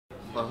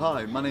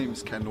Hi, my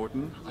name's Ken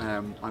Norton.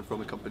 I'm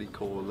from a company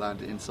called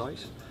Land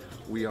Insight.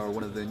 We are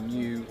one of the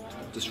new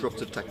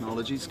disruptive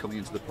technologies coming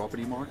into the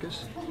property market.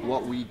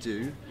 What we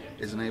do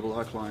is enable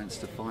our clients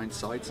to find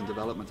sites and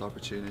development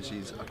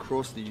opportunities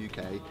across the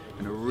UK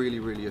in a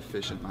really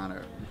efficient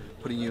manner,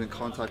 putting you in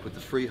contact with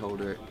the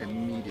freeholder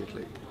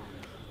immediately.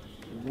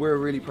 We're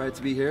really proud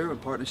to be here in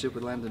partnership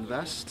with Land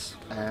Invest.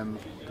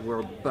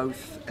 We're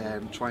both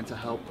trying to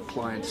help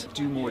clients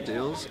do more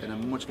deals in a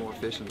much more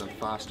efficient and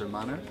faster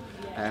manner.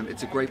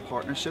 It's a great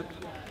partnership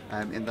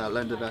in that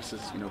Land Invest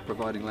is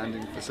providing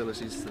lending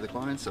facilities to the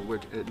clients, so we're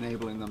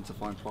enabling them to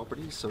find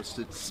properties, so it's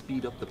to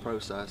speed up the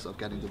process of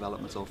getting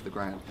developments off the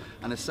ground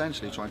and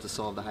essentially trying to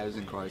solve the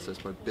housing crisis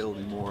by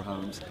building more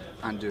homes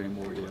and doing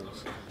more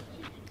deals.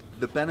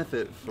 The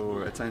benefit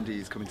for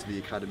attendees coming to the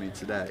Academy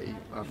today,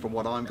 from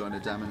what I'm going to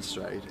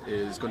demonstrate,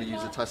 is going to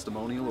use a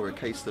testimonial or a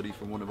case study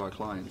from one of our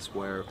clients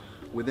where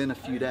within a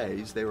few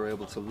days they were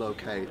able to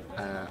locate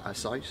a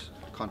site,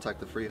 contact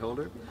the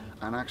freeholder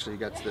and actually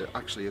get to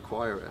actually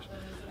acquire it.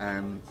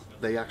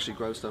 They actually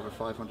grossed over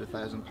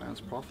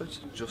 £500,000 profit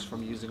just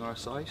from using our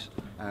site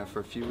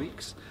for a few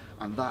weeks,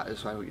 and that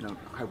is how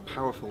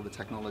powerful the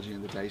technology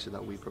and the data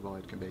that we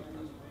provide can be.